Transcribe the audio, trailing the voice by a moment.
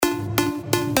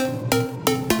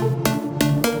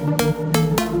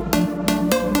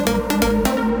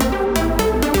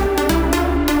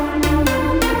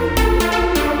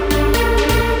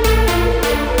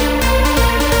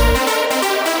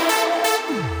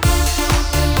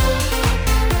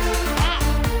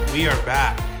we are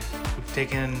back. We've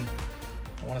taken,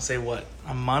 I want to say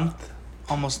a month,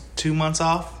 almost 2 months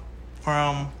off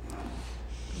from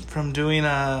doing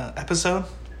a episode.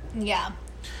 Yeah.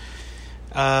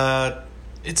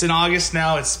 It's in August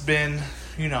now. It's been,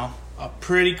 a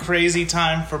pretty crazy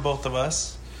time for both of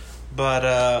us.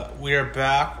 But we are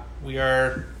back. We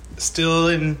are still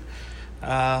in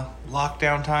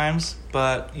lockdown times.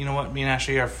 But you know what? Me and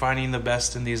Ashley are finding the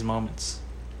best in these moments.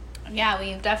 Yeah,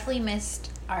 we've definitely missed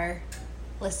our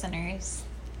listeners.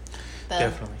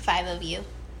 Definitely. 5 of you.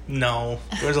 No,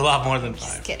 there's a lot more than 5.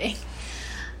 Just kidding.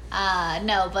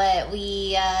 No, but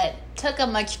we took a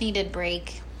much-needed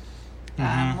break.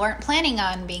 Weren't planning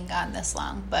on being gone this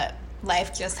long, but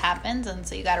life just happens, and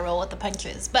so you got to roll with the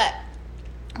punches. But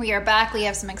we are back. We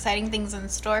have some exciting things in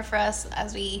store for us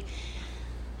as we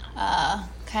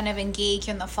kind of engage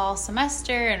in the fall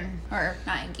semester, or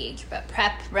not engage, but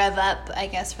rev up, I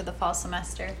guess, for the fall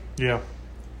semester. Yeah.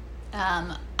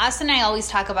 Us and I always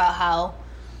talk about how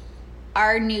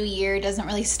our new year doesn't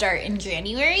really start in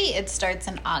January. It starts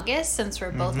in August, since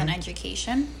we're both in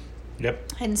education.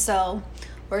 Yep. And so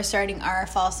we're starting our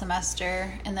fall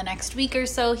semester in the next week or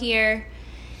so here.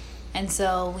 And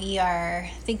so we are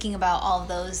thinking about all of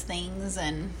those things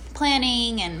and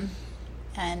planning and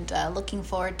looking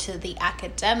forward to the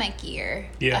academic year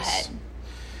ahead.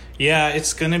 Yeah,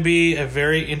 it's going to be a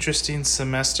very interesting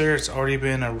semester. It's already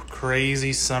been a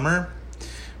crazy summer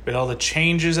with all the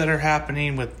changes that are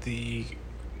happening, with the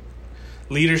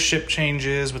leadership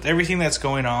changes, with everything that's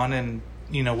going on. And,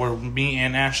 where me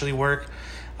and Ashley work,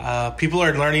 people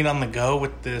are learning on the go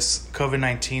with this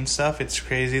COVID-19 stuff. It's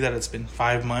crazy that it's been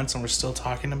 5 months and we're still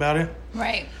talking about it.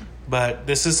 Right. But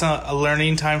this is a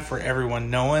learning time for everyone.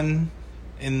 No one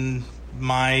in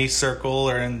my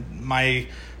circle or in my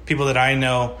people that I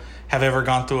know have ever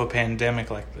gone through a pandemic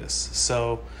like this.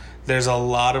 So there's a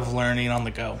lot of learning on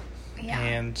the go. Yeah.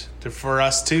 And for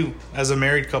us too, as a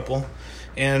married couple.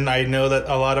 And I know that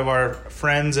a lot of our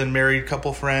friends and married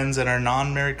couple friends and our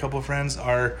non-married couple friends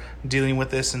are dealing with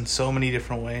this in so many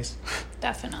different ways.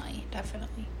 Definitely.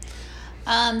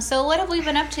 So what have we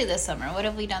been up to this summer? What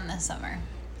have we done this summer?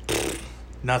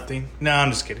 Nothing. No,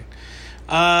 I'm just kidding.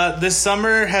 This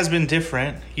summer has been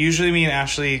different. Usually me and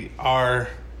Ashley are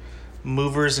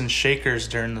movers and shakers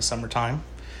during the summertime.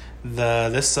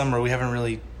 This summer we haven't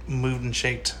really moved and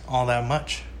shaked all that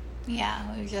much.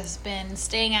 Yeah, we've just been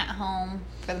staying at home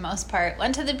for the most part.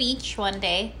 Went to the beach one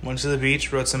day. Went to the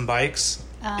beach, rode some bikes.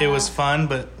 It was fun,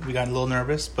 but we got a little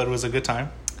nervous, but it was a good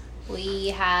time. We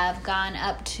have gone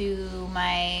up to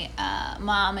my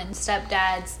mom and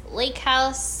stepdad's lake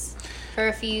house for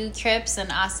a few trips,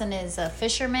 and Austin is a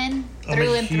fisherman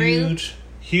through and through.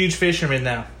 Huge fisherman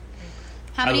now.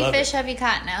 How many fish have you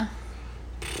caught now?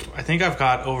 I think I've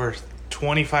caught over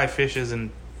 25 fishes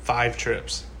in 5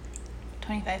 trips.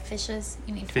 25 fishes?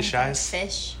 You mean 25 fish eyes?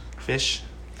 Fish. Fish?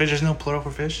 There's no plural for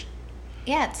fish?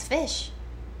 Yeah, it's fish.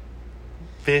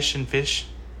 Fish and fish.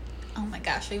 Oh my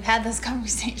gosh, we've had this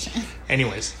conversation.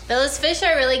 Anyways. Those fish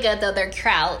are really good, though. They're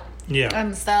trout. Yeah.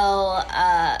 And so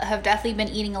have definitely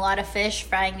been eating a lot of fish,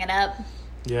 frying it up.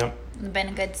 Yeah. Been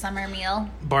a good summer meal.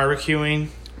 Barbecuing,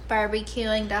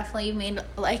 definitely made,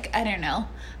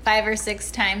 5 or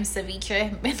 6 times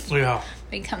ceviche. Yeah.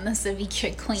 Become the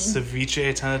ceviche queen. Ceviche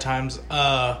a ton of times.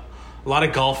 A lot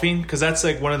of golfing, because that's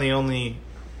like one of the only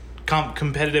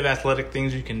competitive athletic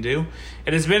things you can do.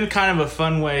 And it's been kind of a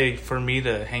fun way for me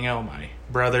to hang out with my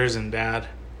brothers and dad,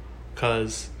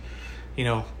 because,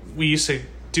 we used to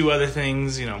do other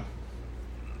things, a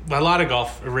lot of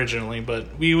golf originally,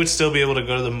 but we would still be able to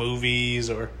go to the movies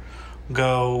or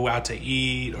go out to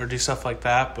eat or do stuff like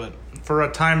that. But for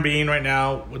a time being right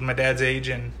now, with my dad's age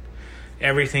and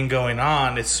everything going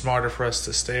on, it's smarter for us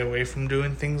to stay away from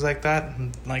doing things like that.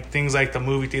 Like things like the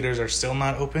movie theaters are still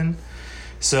not open.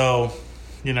 So,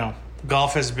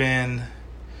 golf has been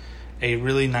a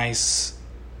really nice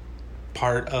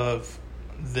part of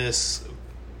this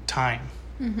time.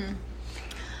 Mm-hmm.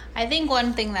 I think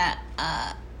one thing that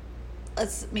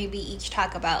let's maybe each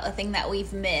talk about a thing that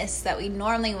we've missed that we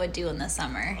normally would do in the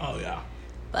summer. Oh, yeah.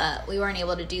 But we weren't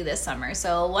able to do this summer.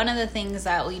 So one of the things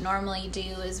that we normally do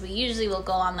is we usually will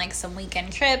go on some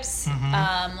weekend trips.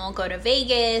 Mm-hmm. We'll go to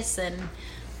Vegas and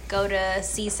go to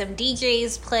see some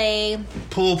DJs play.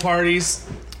 Pool parties.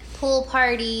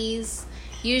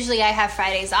 Usually I have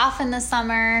Fridays off in the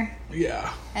summer.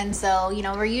 Yeah. And so,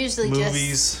 we're usually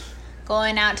just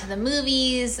going out to the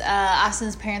movies.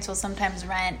 Austin's parents will sometimes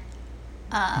rent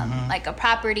like a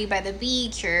property by the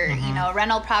beach or, a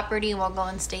rental property, and we'll go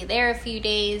and stay there a few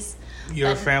days.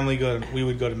 Your family we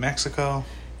would go to Mexico.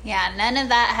 Yeah, none of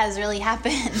that has really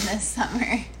happened this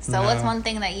summer. So what's one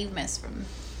thing that you've missed from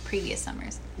previous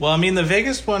summers? Well, I mean, the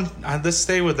Vegas one, let's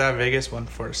stay with that Vegas one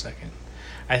for a second.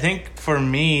 I think for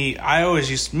me,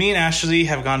 me and Ashley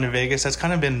have gone to Vegas. That's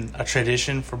kind of been a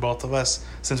tradition for both of us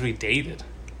since we dated.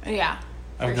 Yeah.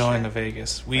 Of going to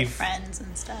Vegas. With friends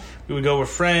and stuff. We would go with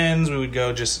friends. We would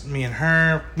go just me and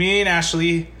her. Me and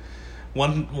Ashley,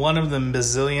 one of the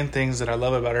bazillion things that I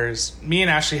love about her is me and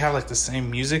Ashley have like the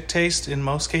same music taste in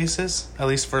most cases, at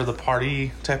least for the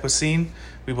party type of scene.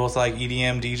 We both like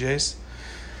EDM DJs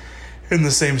in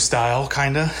the same style,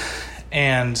 kind of.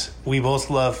 And we both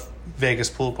love Vegas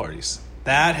pool parties.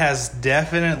 That has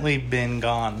definitely been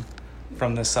gone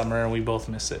from this summer, and we both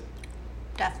miss it.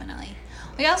 Definitely.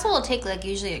 We also will take like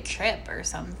usually a trip or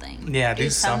something. Yeah, do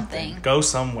something. Go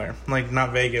somewhere. Like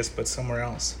not Vegas, but somewhere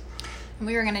else.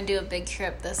 We were going to do a big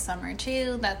trip this summer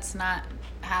too. That's not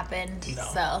happened. No.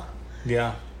 So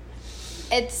yeah.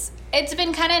 It's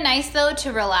been kind of nice though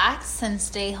to relax and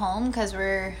stay home because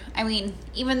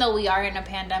even though we are in a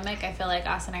pandemic, I feel like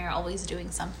Us and I are always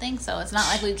doing something. So it's not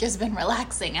like we've just been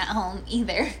relaxing at home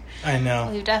either. I know.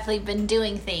 We've definitely been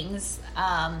doing things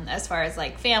as far as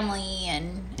like family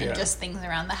and just things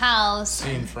around the house.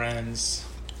 Seeing friends.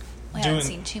 We haven't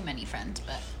seen too many friends,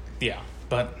 but... Yeah,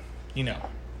 but,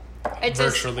 it's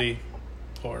virtually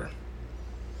or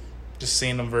just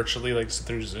seeing them virtually like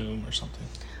through Zoom or something.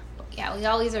 Yeah, we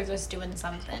always are just doing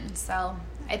something. So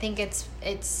I think it's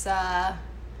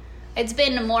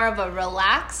been more of a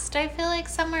relaxed, I feel like,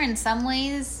 summer in some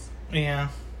ways. Yeah.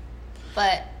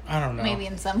 But I don't know. Maybe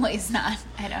in some ways not.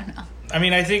 I don't know. I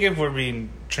mean, I think if we're being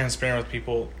transparent with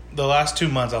people, the last 2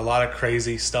 months, a lot of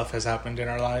crazy stuff has happened in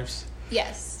our lives.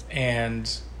 Yes. And,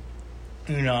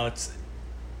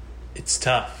 it's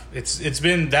tough. That's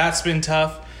been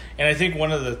tough. And I think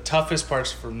one of the toughest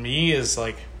parts for me is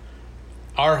like,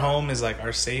 our home is like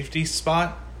our safety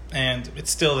spot, and it's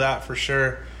still that for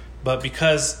sure. But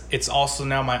because it's also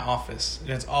now my office,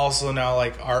 and it's also now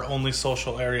like our only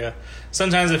social area,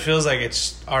 sometimes it feels like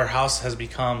our house has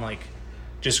become like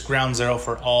just ground zero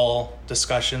for all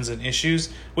discussions and issues,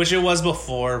 which it was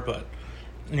before. But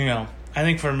I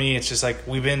think for me, it's just like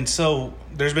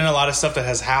there's been a lot of stuff that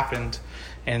has happened,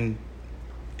 and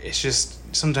it's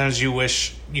just sometimes you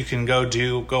wish you can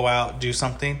go out, do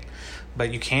something,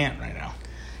 but you can't right now.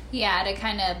 Yeah, to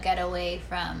kind of get away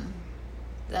from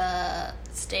the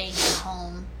staying at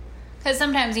home. Because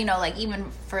sometimes, like even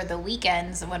for the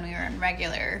weekends when we were in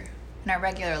our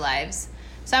regular lives,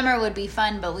 summer would be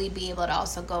fun, but we'd be able to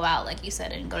also go out, like you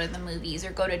said, and go to the movies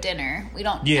or go to dinner. We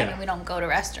don't, we don't go to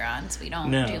restaurants. We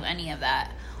don't do any of that.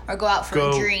 Or go out for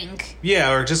a drink.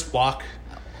 Yeah, or just walk.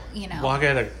 Walk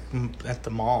at the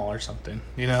mall or something.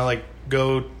 Like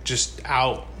go just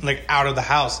out of the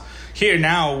house. Here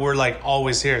now we're like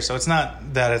always here, so it's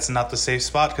not that it's not the safe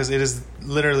spot, because it is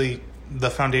literally the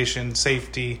foundation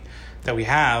safety that we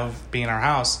have being our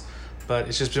house. But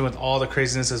it's just been with all the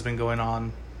craziness that's been going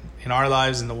on in our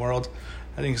lives in the world.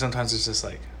 I think sometimes it's just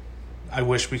like I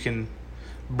wish we can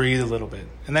breathe a little bit,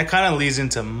 and that kind of leads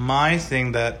into my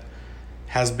thing that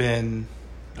has been.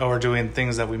 We're doing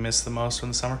things that we miss the most from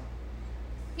the summer.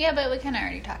 Yeah, but we kind of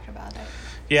already talked about it.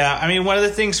 Yeah, I mean, one of the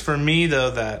things for me,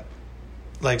 though, that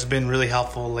has been really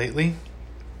helpful lately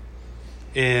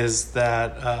is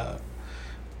that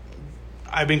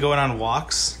I've been going on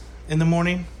walks in the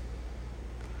morning,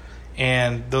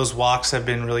 and those walks have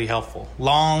been really helpful.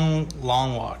 Long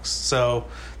walks. So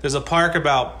there's a park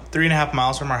about 3.5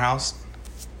 miles from our house.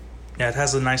 Yeah, it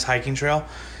has a nice hiking trail,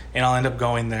 and I'll end up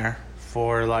going there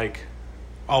for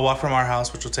I'll walk from our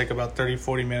house, which will take about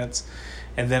 30-40 minutes,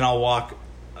 and then I'll walk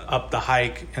up the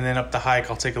hike, and then up the hike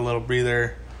I'll take a little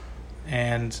breather,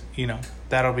 and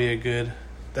that'll be a good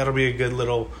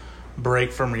little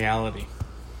break from reality.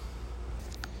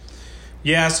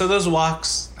 Yeah, so those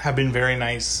walks have been very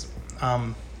nice.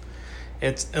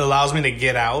 It allows me to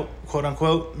get out, quote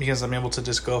unquote, because I'm able to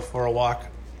just go for a walk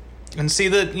and see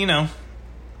that,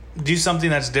 do something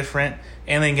that's different,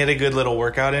 and then get a good little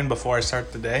workout in before I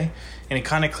start the day, and it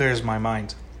kind of clears my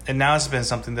mind. And now it's been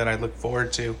something that I look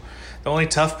forward to. The only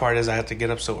tough part is I have to get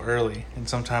up so early, and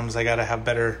sometimes I gotta have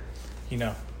better,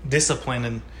 discipline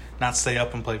and not stay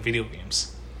up and play video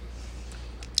games.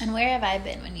 And where have I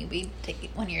been when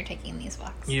you're taking these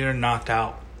walks? You're knocked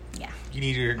out. Yeah. You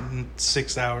need your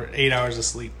 8 hours of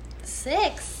sleep.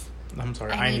 6? I'm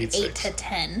sorry, I need 8 6. to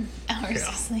 10 hours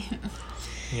of sleep.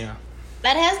 Yeah.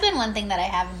 That has been one thing that I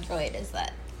have enjoyed, is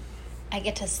that I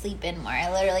get to sleep in more.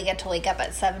 I literally get to wake up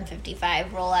at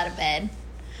 7:55, roll out of bed,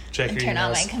 and turn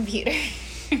on my computer.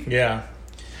 Yeah.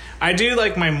 I do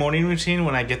like my morning routine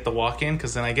when I get the walk in,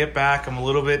 because then I get back, I'm a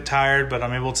little bit tired, but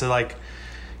I'm able to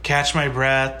catch my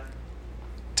breath,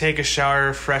 take a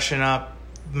shower, freshen up,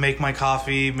 make my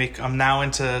coffee. I'm now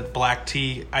into black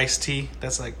tea, iced tea.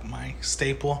 That's like my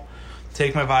staple.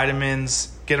 Take my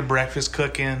vitamins, get a breakfast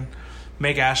cooking,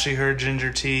 make Ashley her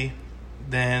ginger tea,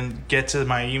 then get to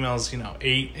my emails,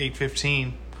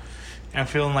 8:15. I'm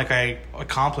feeling like I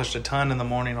accomplished a ton in the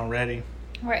morning already.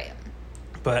 Right.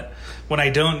 But when I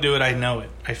don't do it, I know it.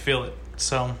 I feel it.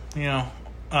 So,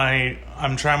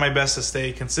 I'm trying my best to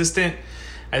stay consistent.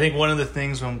 I think one of the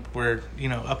things when we're,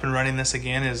 up and running this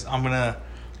again is I'm going to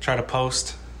try to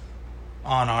post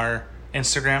on our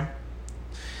Instagram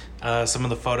some of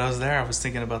the photos there. I was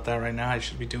thinking about that right now. I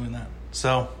should be doing that.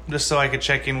 So, just so I could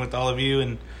check in with all of you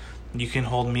and you can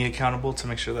hold me accountable to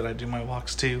make sure that I do my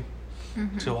walks too,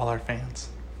 to all our fans.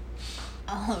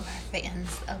 All of our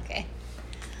fans. Okay.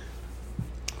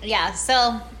 Yeah,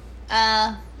 so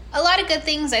a lot of good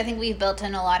things. I think we've built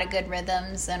in a lot of good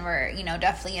rhythms, and we're,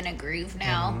 definitely in a groove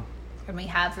now. And we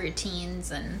have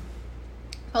routines,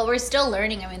 but we're still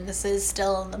learning. I mean, this is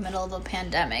still in the middle of a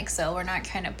pandemic, so we're not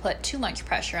trying to put too much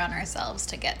pressure on ourselves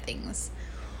to get things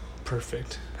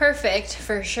perfect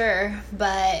for sure.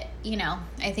 But,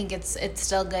 I think it's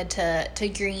still good to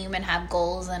dream and have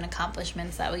goals and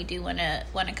accomplishments that we do want to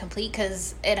complete,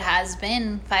 because it has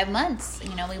been 5 months.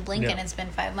 We blink and it's been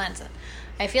 5 months.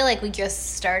 I feel like we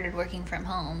just started working from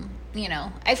home.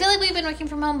 I feel like we've been working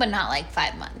from home, but not like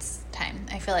 5 months time.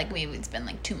 I feel like maybe it's been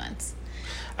like 2 months.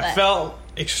 I felt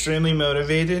extremely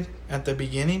motivated at the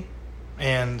beginning,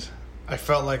 and I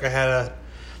felt like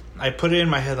I put it in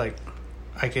my head like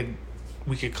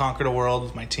we could conquer the world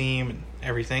with my team and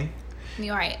everything.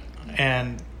 You're right.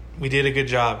 And we did a good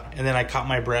job. And then I caught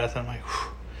my breath and I'm like,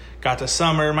 whew. Got to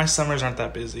summer. My summers aren't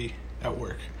that busy at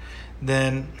work.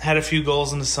 Then had a few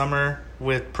goals in the summer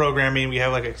with programming. We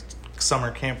have like a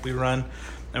summer camp we run,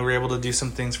 and we're able to do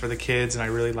some things for the kids, and I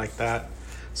really like that.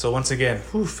 So once again,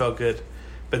 felt good.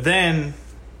 But then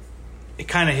it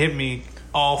kind of hit me,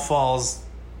 all falls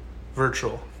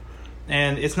virtual.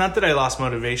 And it's not that I lost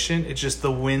motivation, it's just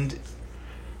the wind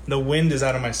is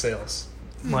out of my sails.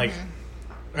 Like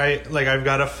I've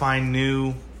got to find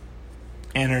new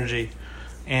energy,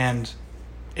 and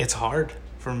it's hard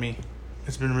for me.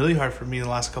 It's been really hard for me the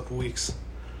last couple weeks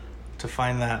to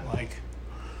find that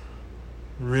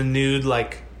renewed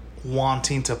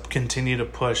wanting to continue to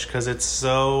push, because it's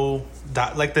so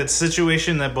the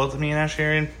situation that both me and Ashley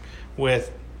are in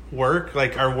with work,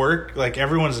 our work,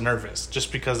 everyone's nervous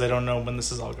just because they don't know when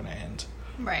this is all going to end.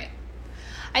 Right.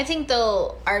 I think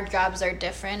though our jobs are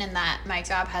different in that my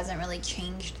job hasn't really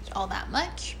changed all that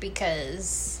much,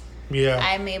 because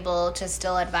I'm able to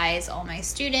still advise all my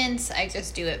students. I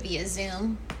just do it via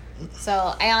Zoom.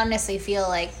 So I honestly feel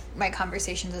like my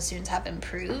conversations with students have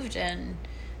improved, and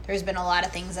there's been a lot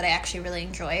of things that I actually really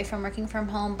enjoy from working from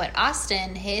home. But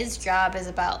Austin, his job is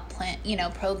about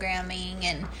programming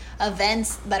and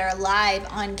events that are live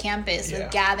on campus with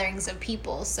gatherings of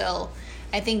people. So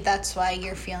I think that's why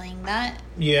you're feeling that.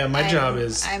 Yeah, my job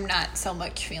is... I'm not so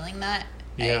much feeling that.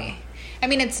 Yeah. I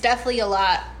mean, it's definitely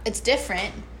it's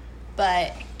different,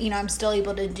 but, I'm still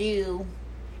able to do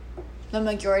the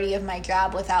majority of my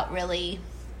job without really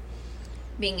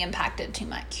being impacted too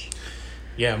much.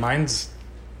 Yeah, mine's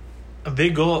a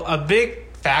big goal, a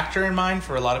big factor in mine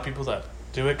for a lot of people that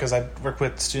do it, because I work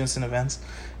with students in events,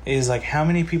 is how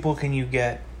many people can you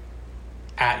get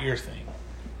at your thing?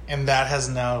 And that is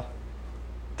not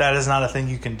a thing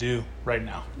you can do right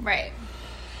now. Right.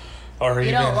 Or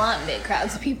you don't want big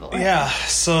crowds of people. Right? Yeah,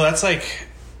 so that's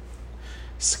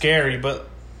scary, but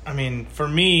I mean, for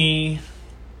me,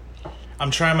 I'm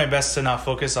trying my best to not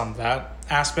focus on that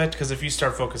aspect, because if you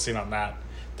start focusing on that,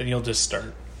 then you'll just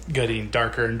start getting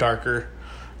darker and darker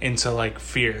into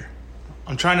fear.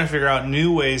 I'm trying to figure out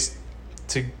new ways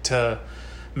to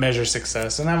measure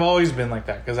success, and I've always been like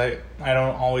that, because I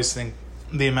don't always think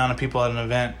the amount of people at an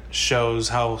event shows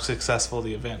how successful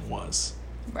the event was.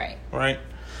 Right.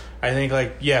 I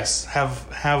think yes,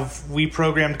 have we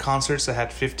programmed concerts that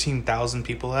had 15,000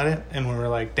 people at it, and we were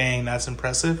like, dang, that's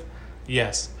impressive?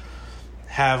 Yes.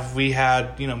 Have we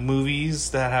had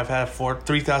movies that have had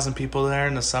 3,000 people there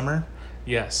in the summer?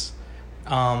 Yes.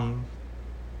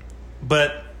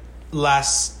 But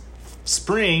last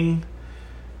spring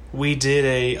we did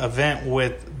a event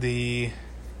with the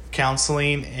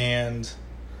counseling and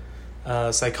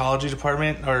psychology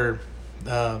department, or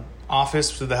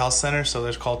office through the health center. So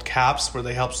they're called CAPS, where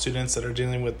they help students that are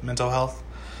dealing with mental health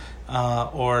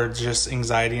or just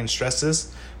anxiety and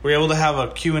stresses. We're able to have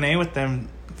a Q&A with them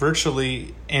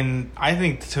virtually, and I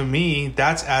think, to me,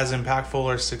 that's as impactful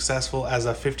or successful as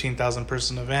a 15,000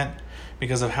 person event,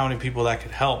 because of how many people that could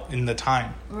help in the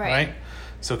time. Right?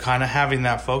 So kind of having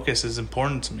that focus is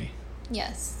important to me.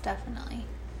 Yes, definitely.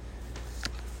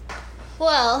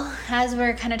 Well, as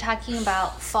we're kind of talking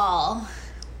about fall,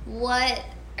 what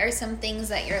are some things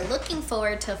that you're looking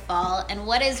forward to fall, and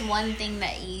what is one thing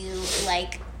that you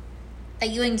like, that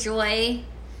you enjoy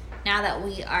now that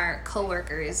we are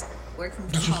co-workers working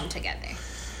from home together?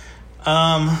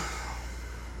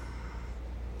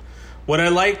 What I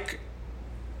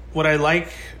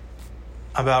like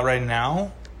about right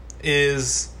now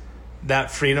is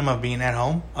that freedom of being at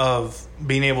home, of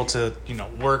being able to,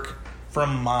 work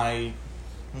from my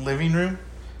living room.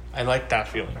 I like that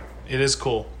feeling. It is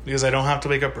cool because I don't have to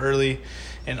wake up early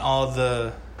and all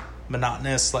the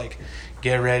monotonous, like,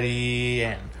 get ready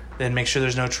and then make sure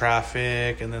there's no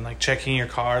traffic and then, like, checking your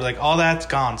car. Like, all that's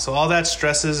gone. So all that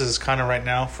stresses is kind of right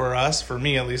now for us, for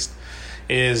me at least,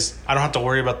 is I don't have to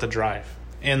worry about the drive.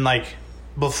 And, like,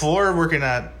 before working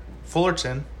at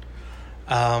Fullerton,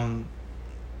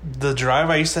 the drive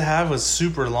I used to have was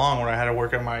super long when I had to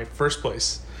work at my first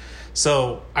place.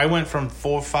 So I went from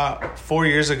 4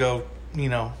 years ago,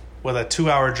 with a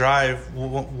 2-hour drive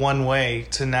one way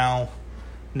to now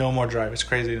no more drive. It's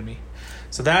crazy to me.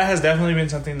 So that has definitely been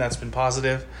something that's been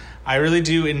positive. I really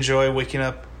do enjoy waking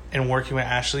up and working with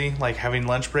Ashley, like having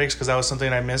lunch breaks, because that was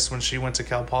something I missed when she went to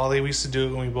Cal Poly. We used to do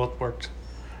it when we both worked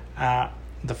at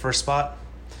the first spot.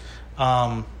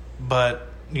 But,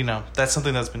 that's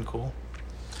something that's been cool.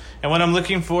 And what I'm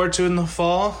looking forward to in the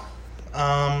fall,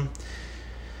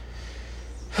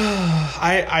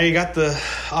 I got the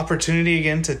opportunity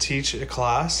again to teach a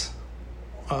class,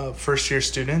 first year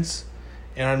students,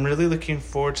 and I'm really looking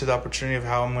forward to the opportunity of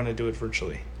how I'm going to do it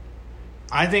virtually.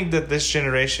 I think that this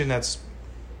generation that's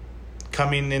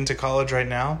coming into college right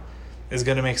now is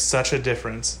going to make such a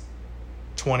difference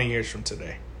 20 years from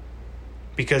today,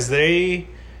 because they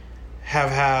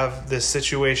have this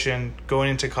situation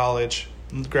going into college,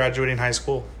 graduating high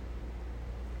school,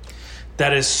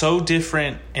 that is so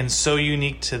different and so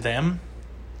unique to them.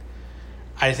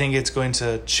 I think it's going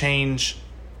to change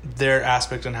their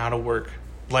aspect on how to work.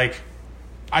 Like,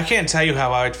 I can't tell you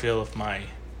how I would feel if my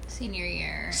senior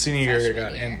year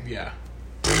got in. Yeah.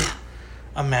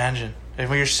 Imagine if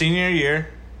your senior year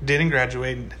didn't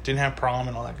graduate, didn't have prom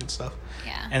and all that good stuff.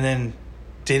 Yeah. And then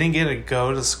didn't get to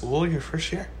go to school your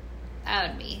first year. That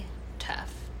would be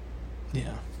tough.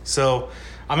 Yeah. So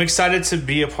I'm excited to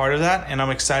be a part of that, and I'm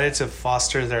excited to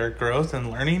foster their growth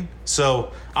and learning.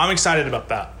 So I'm excited about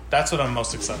that. That's what I'm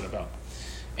most excited about.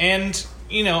 And,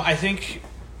 I think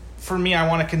for me, I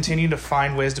want to continue to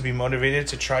find ways to be motivated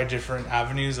to try different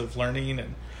avenues of learning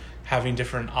and having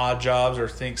different odd jobs or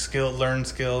learn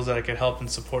skills that I could help and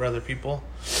support other people.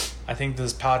 I think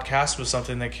this podcast was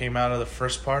something that came out of the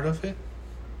first part of it,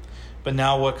 but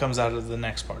now what comes out of the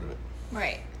next part of it.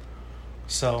 Right.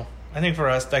 So I think for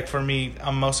us, like for me,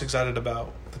 I'm most excited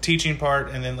about the teaching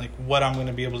part and then like what I'm going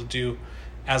to be able to do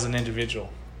as an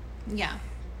individual. Yeah.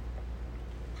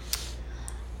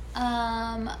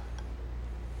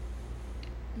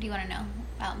 Do you want to know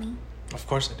about me? Of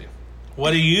course I do.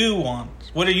 What do you want?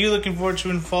 What are you looking forward to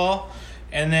in fall?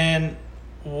 And then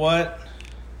what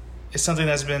is something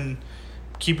that's been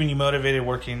keeping you motivated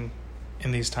working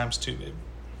in these times too, babe?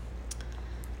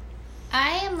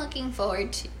 I am looking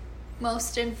forward to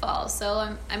most in fall,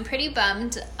 so I'm pretty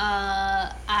bummed.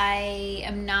 I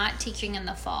am not teaching in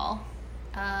the fall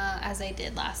as I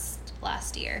did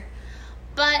last year,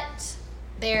 but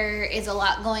there is a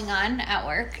lot going on at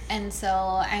work, and so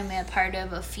I'm a part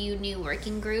of a few new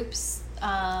working groups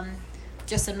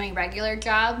just in my regular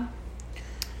job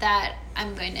that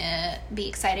I'm going to be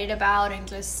excited about, and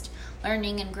just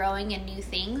learning and growing in new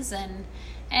things. And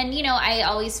I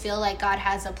always feel like God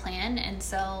has a plan, and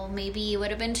so maybe it would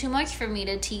have been too much for me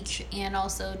to teach and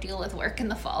also deal with work in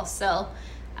the fall. So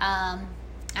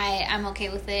I'm okay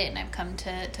with it, and I've come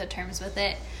to terms with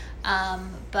it.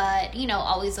 But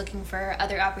always looking for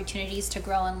other opportunities to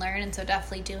grow and learn, and so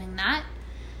definitely doing that.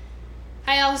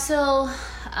 I also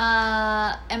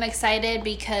am excited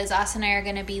because Austin and I are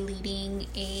going to be leading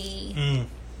a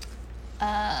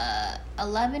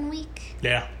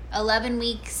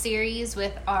 11-week series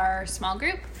with our small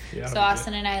group. Yeah, so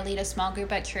Austin and I lead a small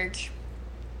group at church,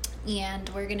 and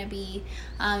we're going to be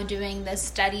doing this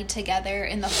study together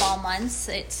in the fall months.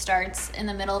 It starts in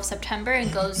the middle of September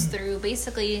and goes through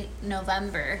basically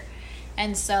November.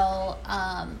 And so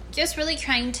just really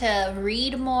trying to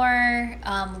read more,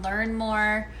 learn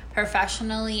more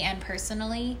professionally and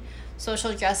personally.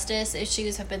 Social justice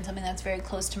issues have been something that's very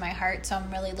close to my heart, so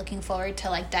I'm really looking forward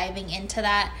to diving into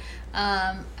that.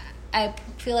 I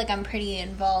feel like I'm pretty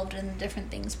involved in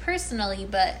different things personally,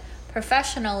 but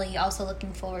professionally, also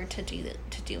looking forward to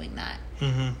doing that.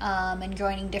 And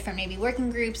joining different maybe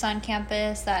working groups on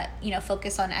campus that, you know,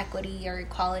 focus on equity or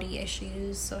equality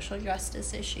issues, social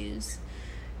justice issues,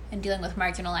 and dealing with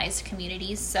marginalized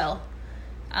communities. So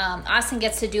Austin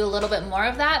gets to do a little bit more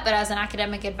of that, but as an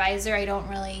academic advisor, I don't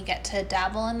really get to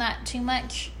dabble in that too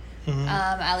much,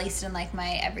 at least in like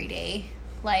my everyday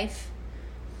life.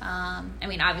 I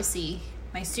mean, obviously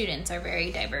my students are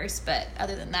very diverse, but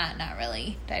other than that, not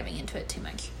really diving into it too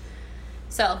much.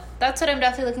 So that's what I'm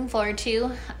definitely looking forward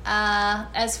to.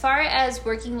 As far as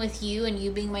working with you and you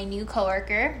being my new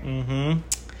coworker,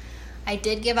 I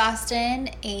did give Austin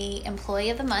a Employee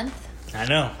of the Month. I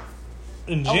know.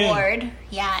 In June. Award.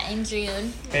 Yeah, in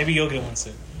June. Maybe you'll get one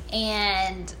soon.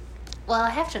 And, well, I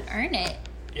have to earn it.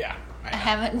 Yeah. I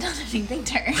haven't done anything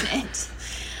to earn it.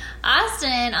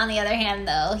 Austin, on the other hand,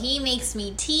 though, he makes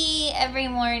me tea every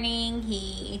morning.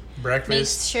 He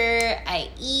makes sure I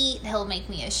eat. He'll make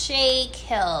me a shake.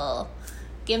 He'll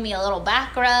give me a little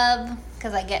back rub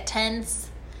because I get tense.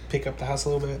 Pick up the house a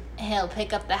little bit. He'll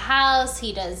pick up the house.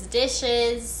 He does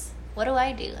dishes. What do?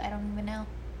 I don't even know.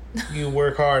 You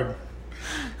work hard.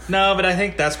 No, but I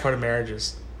think that's part of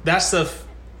marriages. That's the...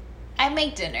 I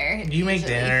make dinner. You usually. make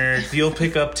dinner. You'll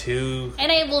pick up too.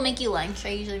 And I will make you lunch. I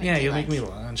usually make you lunch. Yeah, you'll make me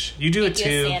lunch. You do it too.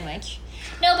 You a sandwich.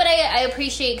 No, but I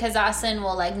appreciate because Austin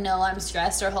will like know I'm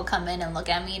stressed, or he'll come in and look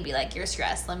at me and be like, "You're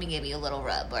stressed. Let me give you a little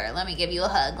rub, or let me give you a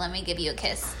hug. Let me give you a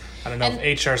kiss." I don't know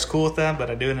if HR's cool with that, but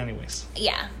I do it anyways.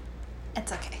 Yeah,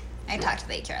 it's okay. I talked to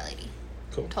the HR lady.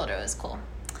 Cool. Told her it was cool.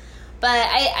 But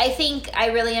I think I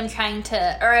really am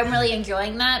I'm really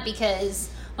enjoying that because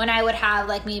when I would have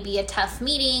like maybe a tough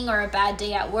meeting or a bad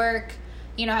day at work,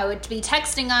 you know, I would be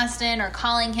texting Austin or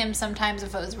calling him sometimes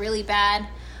if it was really bad.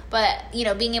 But, you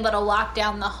know, being able to walk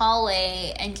down the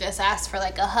hallway and just ask for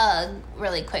like a hug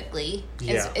really quickly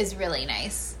is really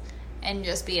nice. And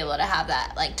just be able to have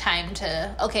that like time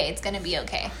to, okay, it's going to be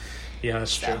okay. Yeah,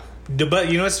 that's true.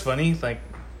 But you know what's funny? Like,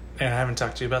 and I haven't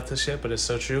talked to you about this yet, but it's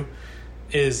so true,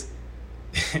 is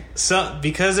so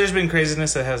because there's been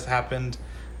craziness that has happened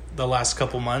the last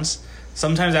couple months,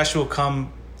 sometimes Ashley will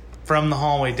come from the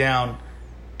hallway down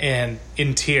and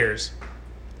in tears.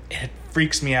 And it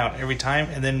freaks me out every time.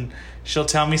 And then she'll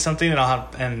tell me something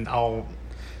and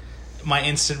my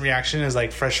instant reaction is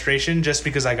like frustration just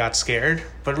because I got scared.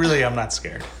 But really I'm not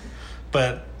scared.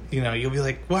 But, you know, you'll be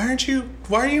like, why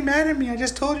are you mad at me? I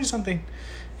just told you something.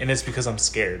 And it's because I'm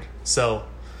scared. So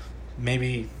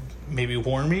maybe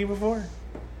warn me before.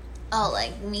 Oh,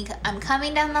 like me, I'm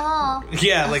coming down the hall.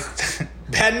 Yeah, like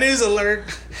bad news alert.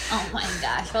 Oh my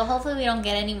gosh. Well, hopefully we don't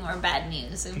get any more bad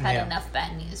news. We've had enough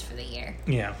bad news for the year.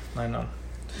 Yeah, I know.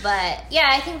 But yeah,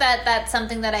 I think that's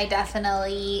something that I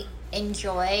definitely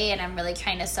enjoy and I'm really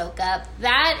trying to soak up.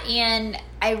 That, and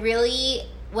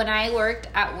when I worked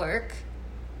at work,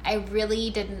 I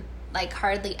really didn't like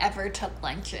hardly ever took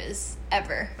lunches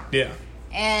ever. Yeah.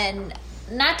 And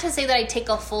not to say that I take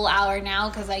a full hour now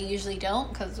because I usually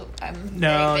don't because I'm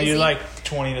very busy. You're like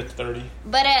 20 to 30.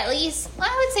 But at least, well,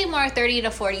 I would say more 30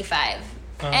 to 45.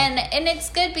 And it's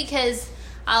good because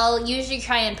I'll usually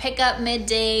try and pick up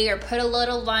midday or put a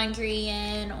little laundry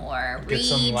in or read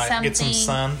something. Get some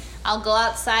sun. I'll go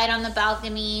outside on the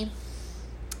balcony.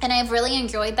 And I've really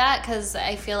enjoyed that because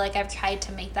I feel like I've tried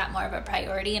to make that more of a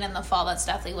priority. And in the fall, that's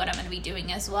definitely what I'm going to be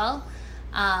doing as well.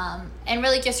 And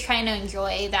really just trying to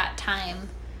enjoy that time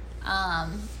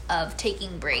of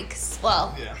taking breaks.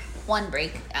 Well, one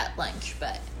break at lunch,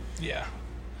 but yeah.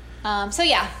 So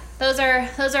yeah, those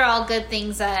are all good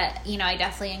things that, you know, I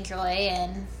definitely enjoy,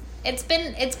 and it's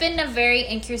been a very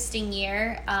interesting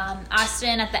year.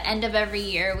 Austin, at the end of every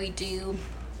year, we do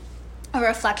a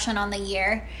reflection on the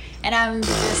year, and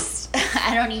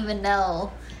I don't even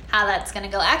know how that's gonna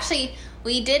go. Actually,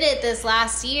 we did it this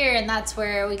last year, and that's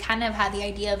where we kind of had the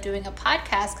idea of doing a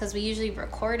podcast because we usually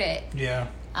record it. Yeah.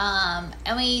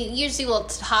 And we usually will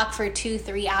talk for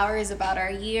 2-3 hours about our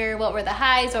year. What were the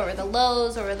highs? What were the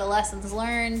lows? What were the lessons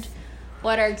learned?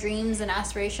 What our dreams and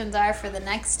aspirations are for the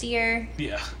next year.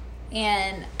 Yeah.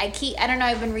 And I don't know,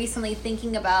 I've been recently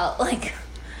thinking about, like,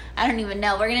 I don't even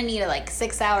know. We're going to need a,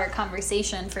 6-hour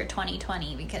conversation for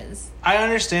 2020 because I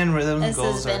understand rhythm and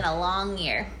goals. This has been a long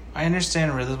year. I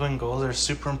understand rhythm and goals are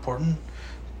super important,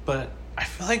 but I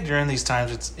feel like during these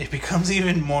times it becomes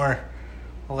even more,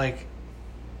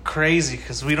 crazy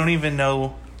because we don't even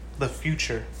know the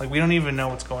future. We don't even know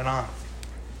what's going on.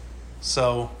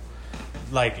 So,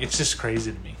 it's just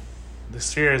crazy to me.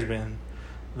 This year has been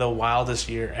the wildest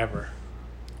year ever.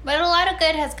 But a lot of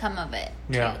good has come of it.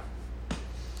 Yeah.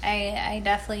 I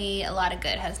definitely, a lot of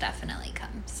good has definitely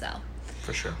come. So,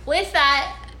 for sure. With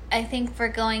that, I think we're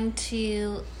going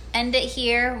to end it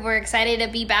here. We're excited to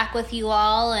be back with you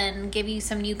all and give you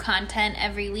some new content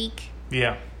every week.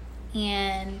 Yeah.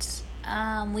 And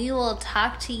we will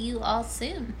talk to you all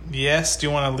soon. Yes. Do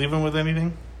you want to leave them with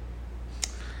anything?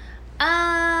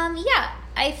 Yeah.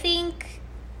 I think,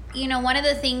 one of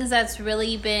the things that's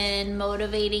really been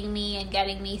motivating me and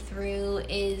getting me through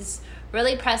is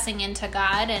really pressing into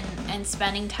God and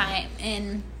spending time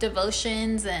in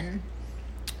devotions and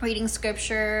reading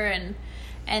scripture.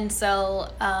 And so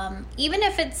even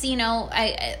if it's,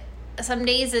 I some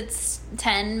days it's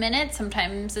 10 minutes,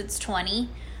 sometimes it's 20.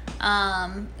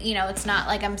 It's not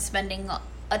like I'm spending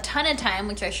a ton of time,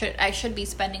 which I should be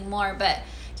spending more, but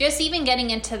just even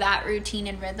getting into that routine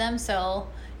and rhythm. So,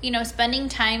 spending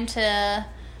time to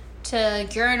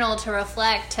journal, to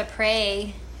reflect, to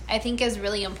pray, I think is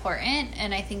really important.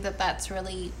 And I think that that's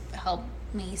really helped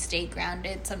me stay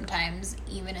grounded sometimes,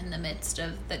 even in the midst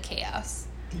of the chaos.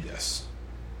 Yes.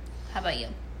 How about you?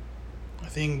 I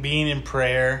think being in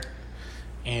prayer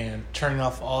and turning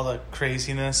off all the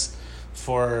craziness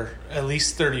for at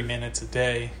least 30 minutes a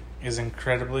day is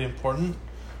incredibly important.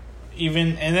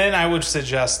 And then I would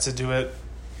suggest to do it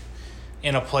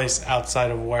in a place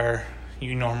outside of where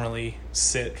you normally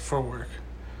sit for work.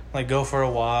 Like go for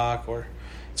a walk, or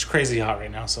it's crazy hot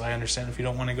right now, so I understand if you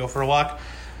don't want to go for a walk.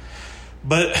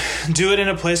 But do it in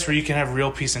a place where you can have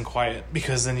real peace and quiet,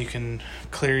 because then you can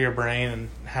clear your brain and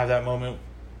have that moment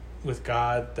with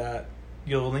God that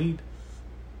you'll need.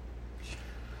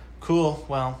 Cool.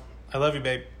 Well, I love you,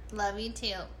 babe. Love you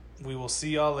too. We will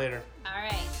see y'all later. All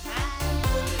right.